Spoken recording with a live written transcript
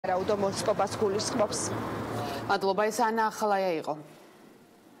რაუდო მოსწობას გულისხმობს. მადლობა, ეს ანა ახალაია იყო.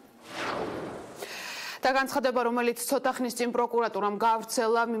 და განცხადება, რომელიც ცოტა ხნის წინ პროკურატურამ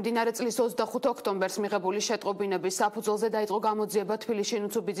გაავრცელა, მიმდინარე წლის 25 ოქტომბერს მიღებული შეტყობინების საფუძველზე დაიწყო გამოძიება თბილისში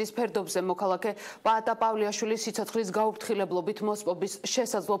ნუცუბიძის ფერდობზე მოქალაქე პაატა პავლიშვილის სიცოცხლის გაუფრთხილებლობით მოსპობის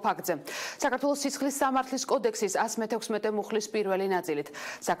შესაძლო ფაქტზე. საქართველოს სისხლის სამართლის კოდექსის 116 მუხლის პირველი ნაწილით.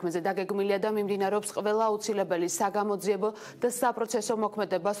 საქმეზე დაგეგმილია და მიმდინარეობს ყველა აუცილებელი საგამოძიებო და საპროცესო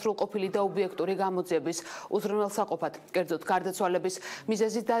მოქმედება სრულყოფილი და ობიექტური გამოძიების უზრუნველსაყოფად. კერძოდ, გარდაცვალების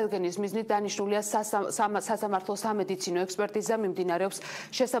მიზეზის დადგენის მიზნით დანიშნულია სასამართლო სამედიცინო ექსპერტიზა, მიმდინარეობს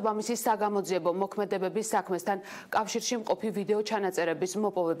შესაბამისი საგამოძიებო მოქმედებების საქმესთან კავშირში მყოფი ვიდეო ჩანაწერების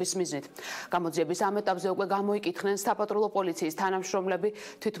მოპოვების მიზნით. გამოძიების ამ ეტაპზე უკვე გამოიკითხნენ საპატრულო პოლიციის თანამშრომლები,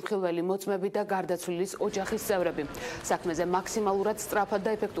 თვითმხილველი მოწმები და გარდაცვლილის ოჯახის წევრები. საქმეზე მაქსიმალურად სწრაფად და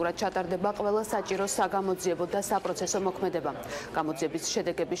ეფექტურად ჩატარდება ყველა საჭირო საგამოძიებო და საპროცესო მოქმედება. გამოძიების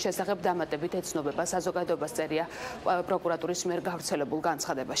შედეგების შესახებ დამატებით ეცნობება საზოგადოებას წერია პროკურატურის მიერ გავრცელებულ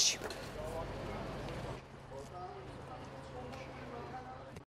განცხადებაში.